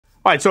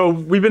All right, so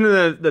we've been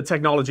in the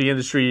technology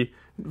industry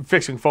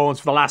fixing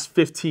phones for the last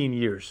 15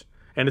 years,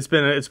 and it's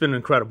been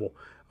incredible.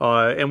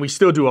 And we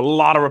still do a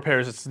lot of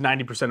repairs. It's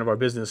 90% of our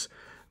business.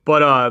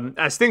 But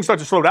as things start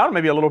to slow down,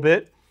 maybe a little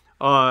bit,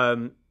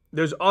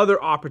 there's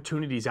other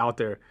opportunities out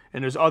there,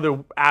 and there's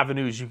other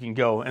avenues you can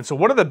go. And so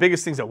one of the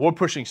biggest things that we're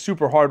pushing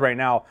super hard right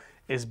now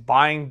is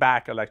buying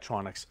back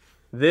electronics.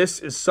 This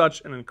is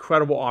such an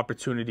incredible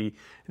opportunity.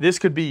 This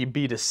could be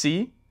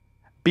B2C,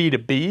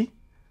 B2B.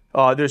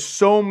 There's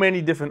so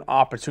many different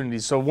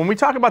opportunities. So when we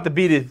talk about the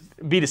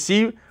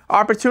B2C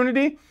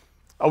opportunity,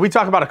 we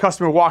talk about a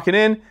customer walking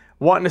in,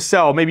 wanting to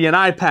sell maybe an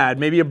iPad,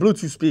 maybe a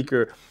Bluetooth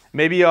speaker,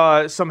 maybe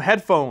some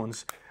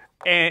headphones,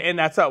 and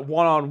that's a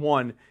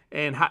one-on-one,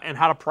 and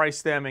how to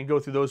price them and go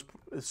through those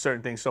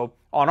certain things. So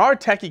on our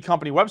techie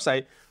company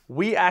website,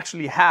 we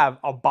actually have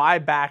a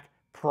buyback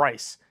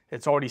price.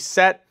 It's already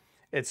set.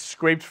 It's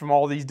scraped from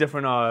all these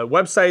different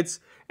websites,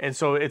 and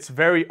so it's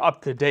very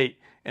up to date.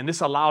 And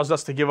this allows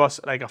us to give us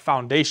like a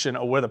foundation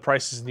of where the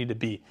prices need to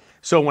be.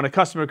 So when a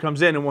customer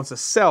comes in and wants to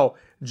sell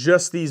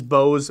just these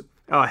Bose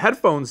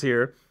headphones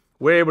here,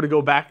 we're able to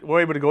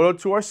go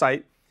to our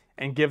site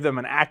and give them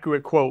an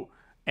accurate quote.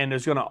 And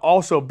there's going to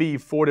also be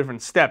 4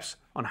 different steps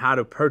on how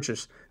to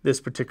purchase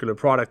this particular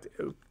product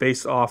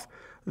based off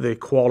the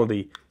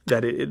quality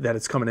that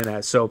it's coming in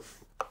as. So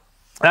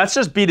that's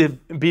just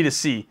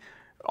B2C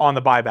on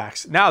the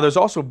buybacks. Now there's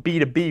also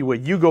B2B, where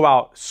you go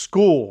out,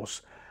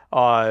 schools,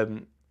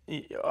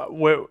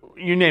 where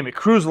you name it,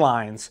 cruise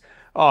lines,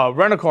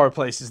 rental car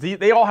places.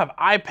 They all have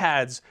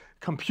iPads,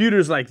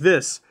 computers like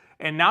this,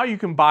 and now you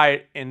can buy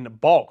it in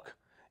bulk.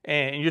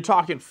 And you're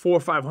talking 400 or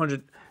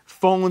 500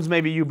 phones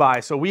maybe you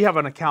buy. So we have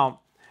an account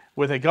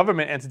with a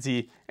government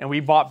entity, and we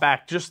bought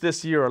back just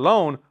this year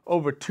alone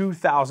over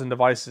 2,000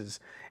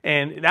 devices.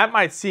 And that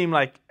might seem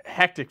like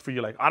hectic for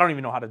you. Like, I don't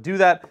even know how to do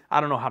that.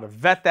 I don't know how to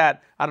vet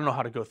that. I don't know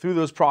how to go through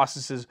those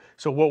processes.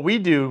 So what we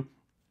do,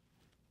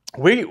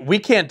 you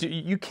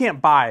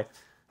can't buy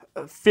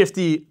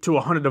 50 to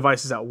 100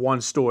 devices at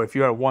one store if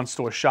you're at a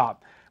one-store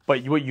shop.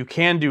 But what you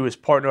can do is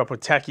partner up with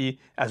Techie,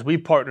 as we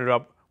partnered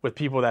up with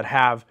people that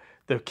have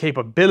the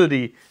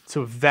capability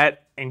to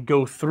vet and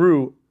go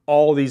through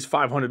all these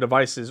 500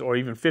 devices or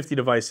even 50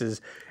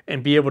 devices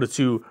and be able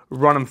to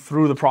run them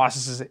through the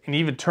processes and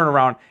even turn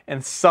around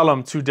and sell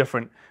them to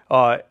different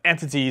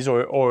entities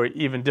or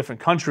even different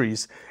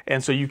countries.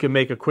 And so you can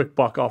make a quick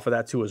buck off of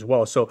that too as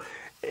well. So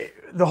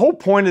the whole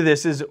point of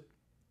this is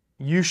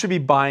you should be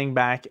buying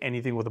back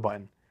anything with a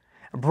button.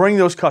 Bring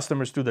those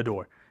customers through the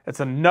door. It's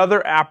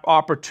another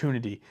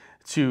opportunity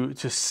to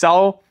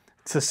sell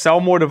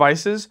more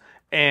devices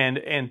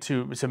and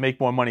to make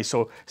more money.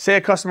 So say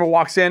a customer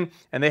walks in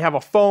and they have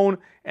a phone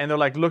and they're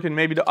like looking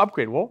maybe to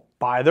upgrade. Well,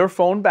 buy their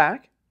phone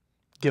back,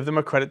 give them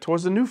a credit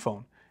towards the new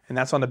phone. And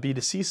that's on the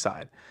B2C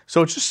side.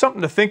 So it's just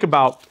something to think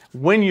about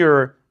when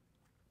you're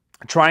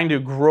trying to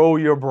grow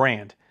your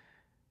brand.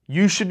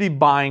 You should be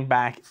buying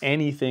back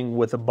anything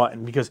with a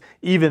button, because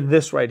even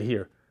this right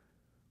here,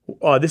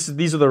 these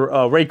are the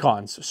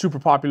Raycons, super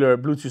popular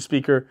Bluetooth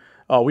speaker.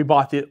 We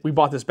bought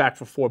this back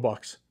for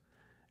 $4,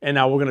 and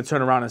now we're going to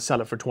turn around and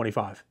sell it for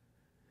 $25.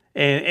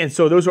 And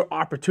so those are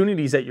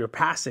opportunities that you're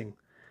passing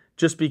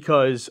just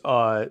because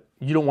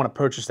you don't want to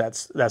purchase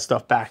that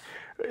stuff back.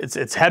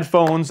 It's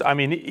headphones. I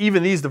mean,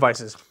 even these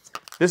devices.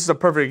 This is a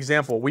perfect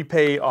example. We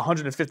pay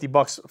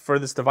 $150 for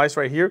this device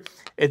right here.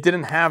 It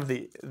didn't have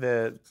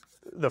the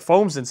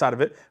foams inside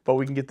of it, but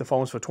we can get the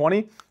foams for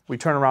 $20. We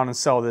turn around and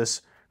sell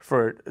this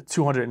for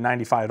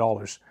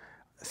 $295.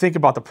 Think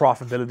about the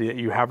profitability that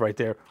you have right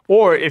there.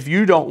 Or if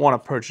you don't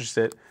want to purchase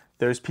it,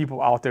 there's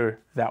people out there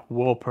that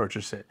will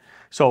purchase it.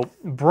 So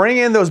bring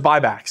in those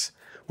buybacks,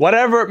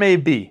 whatever it may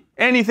be,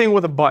 anything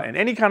with a button,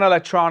 any kind of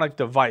electronic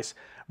device,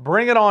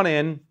 bring it on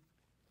in.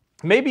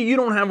 Maybe you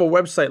don't have a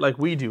website like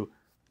we do.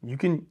 You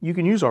can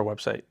use our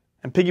website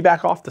and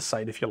piggyback off the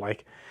site if you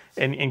like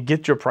and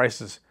get your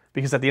prices.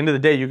 Because at the end of the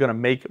day, you're going to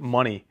make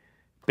money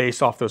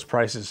based off those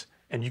prices,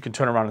 and you can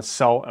turn around and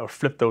sell or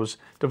flip those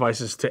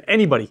devices to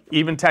anybody,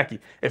 even Techie.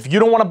 If you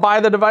don't want to buy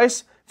the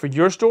device for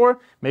your store,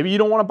 maybe you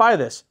don't want to buy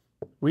this,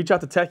 reach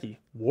out to Techie.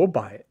 We'll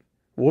buy it.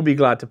 We'll be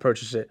glad to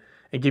purchase it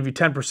and give you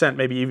 10%,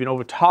 maybe even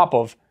over top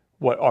of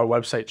what our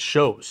website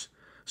shows.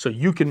 So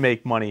you can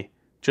make money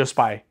just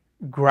by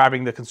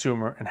grabbing the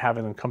consumer and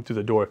having them come through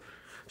the door.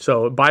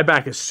 So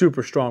buyback is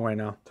super strong right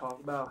now. Talk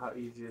about how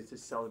easy it is to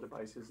sell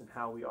devices and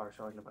how we are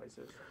selling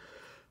devices.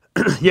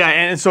 Yeah,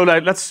 and so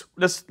let's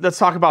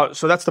talk about,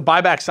 so that's the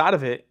buyback side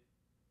of it.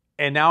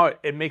 And now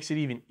it makes it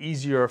even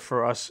easier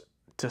for us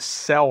to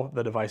sell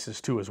the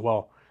devices too as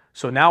well.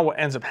 So now what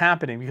ends up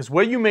happening, because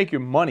where you make your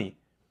money,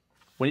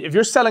 if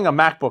you're selling a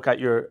MacBook at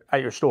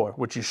your store,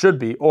 which you should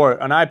be, or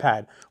an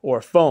iPad, or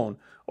a phone,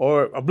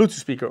 or a Bluetooth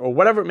speaker, or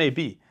whatever it may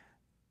be,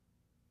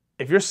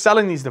 if you're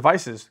selling these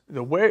devices,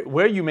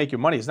 where you make your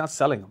money is not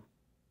selling them.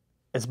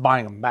 It's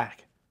buying them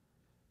back.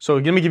 So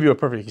let me give you a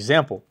perfect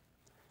example.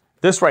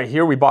 This right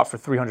here we bought for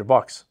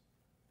 $300.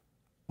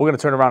 We're going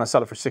to turn around and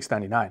sell it for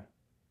 $699.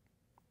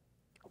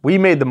 We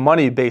made the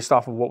money based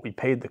off of what we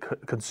paid the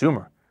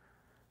consumer.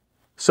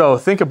 So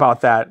think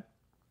about that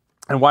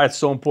and why it's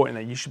so important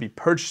that you should be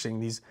purchasing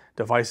these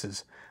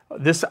devices.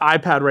 This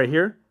iPad right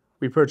here,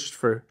 we purchased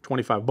for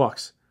 25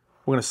 bucks.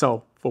 We're gonna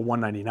sell for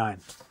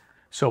 $199.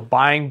 So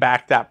buying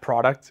back that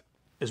product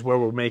is where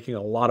we're making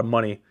a lot of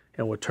money,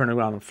 and we're turning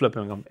around and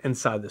flipping them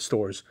inside the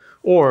stores.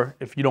 Or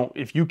if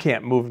you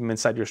can't move them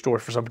inside your store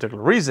for some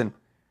particular reason,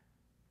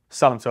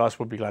 sell them to us.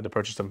 We'll be glad to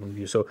purchase them from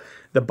you. So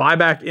the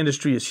buyback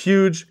industry is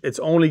huge. It's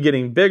only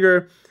getting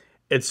bigger.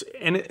 It's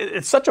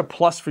such a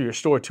plus for your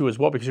store too as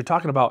well, because you're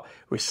talking about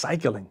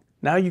recycling.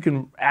 Now you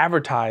can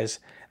advertise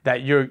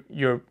that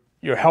you're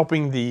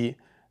helping the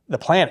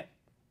planet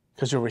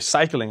because you're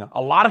recycling.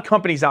 A lot of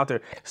companies out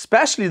there,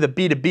 especially the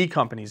B2B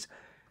companies,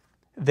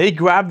 they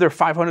grab their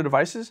 500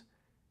 devices,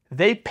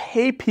 they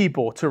pay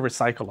people to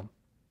recycle them.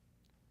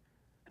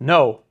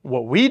 No,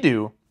 what we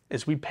do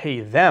is we pay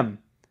them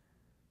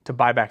to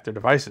buy back their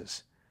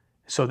devices.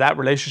 So that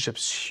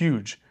relationship's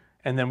huge.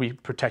 And then we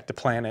protect the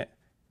planet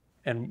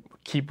and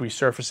keep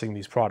resurfacing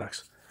these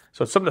products.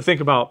 So it's something to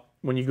think about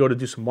when you go to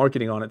do some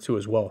marketing on it too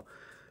as well.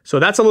 So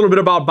that's a little bit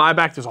about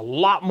buyback. There's a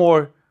lot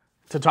more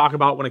to talk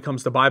about when it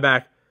comes to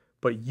buyback,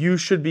 but you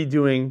should be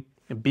doing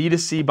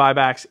B2C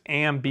buybacks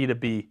and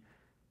B2B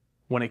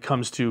when it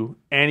comes to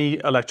any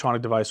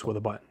electronic device with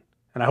a button.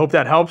 And I hope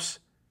that helps.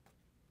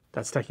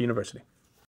 That's Tech University.